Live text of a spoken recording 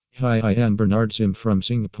Hi, I am Bernard Sim from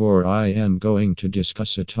Singapore. I am going to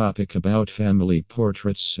discuss a topic about family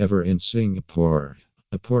portraits ever in Singapore.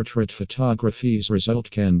 A portrait photography's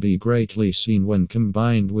result can be greatly seen when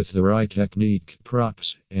combined with the right technique,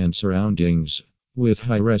 props, and surroundings. With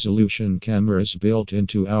high-resolution cameras built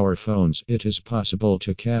into our phones, it is possible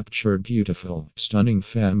to capture beautiful, stunning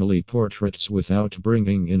family portraits without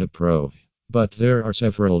bringing in a pro. But there are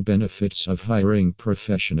several benefits of hiring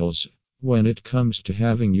professionals. When it comes to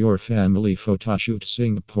having your family photoshoot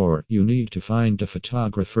Singapore, you need to find a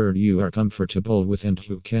photographer you are comfortable with and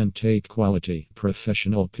who can take quality,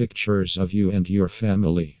 professional pictures of you and your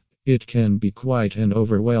family. It can be quite an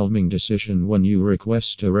overwhelming decision when you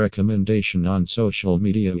request a recommendation on social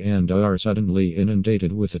media and are suddenly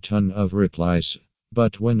inundated with a ton of replies.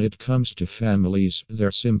 But when it comes to families,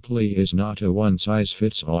 there simply is not a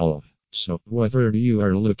one-size-fits-all. So, whether you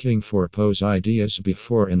are looking for pose ideas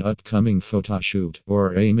before an upcoming photoshoot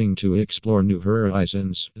or aiming to explore new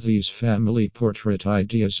horizons, these family portrait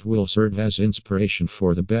ideas will serve as inspiration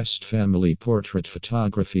for the best family portrait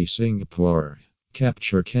photography Singapore.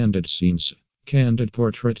 Capture candid scenes. Candid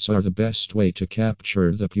portraits are the best way to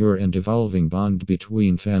capture the pure and evolving bond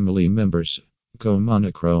between family members. Go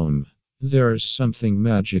monochrome. There's something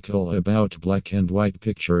magical about black and white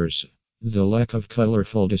pictures. The lack of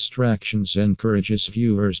colorful distractions encourages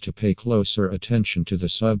viewers to pay closer attention to the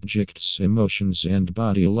subject's emotions and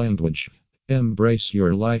body language. Embrace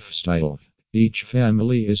your lifestyle. Each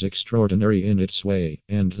family is extraordinary in its way,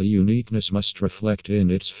 and the uniqueness must reflect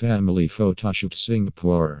in its family photoshoot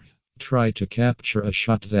Singapore. Try to capture a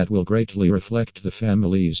shot that will greatly reflect the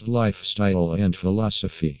family's lifestyle and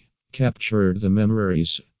philosophy. Capture the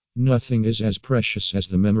memories. Nothing is as precious as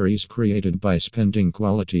the memories created by spending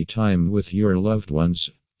quality time with your loved ones.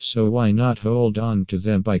 So why not hold on to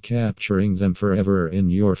them by capturing them forever in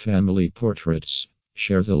your family portraits?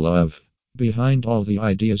 Share the love. Behind all the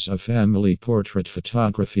ideas of family portrait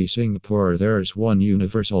photography Singapore, there's one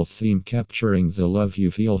universal theme: capturing the love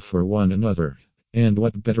you feel for one another. And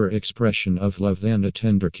what better expression of love than a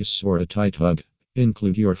tender kiss or a tight hug?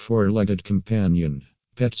 Include your four-legged companion.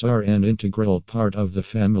 Pets are an integral part of the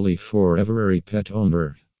family for every pet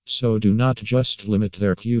owner. So do not just limit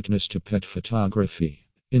their cuteness to pet photography.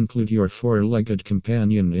 Include your four-legged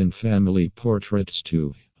companion in family portraits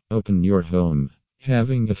too. Open your home.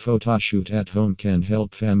 Having a photoshoot at home can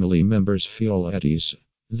help family members feel at ease.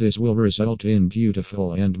 This will result in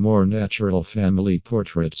beautiful and more natural family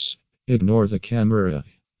portraits. Ignore the camera.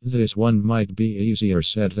 This one might be easier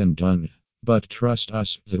said than done. But trust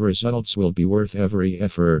us, the results will be worth every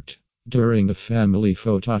effort. During a family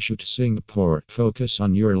photoshoot Singapore, focus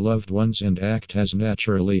on your loved ones and act as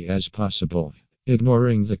naturally as possible.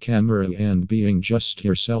 Ignoring the camera and being just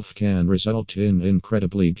yourself can result in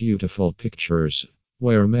incredibly beautiful pictures.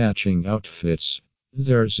 Wear matching outfits.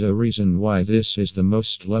 There's a reason why this is the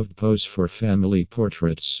most loved pose for family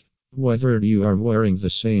portraits. Whether you are wearing the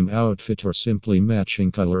same outfit or simply matching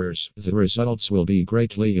colors, the results will be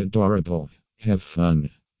greatly adorable. Have fun.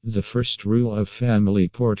 The first rule of family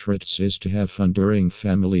portraits is to have fun during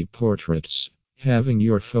family portraits. Having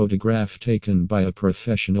your photograph taken by a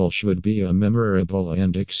professional should be a memorable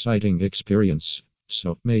and exciting experience.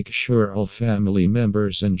 So make sure all family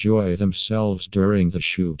members enjoy themselves during the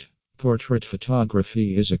shoot. Portrait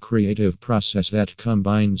photography is a creative process that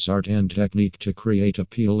combines art and technique to create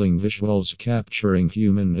appealing visuals capturing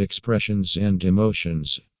human expressions and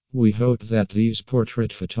emotions. We hope that these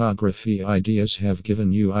portrait photography ideas have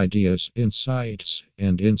given you ideas, insights,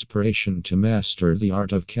 and inspiration to master the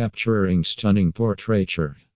art of capturing stunning portraiture.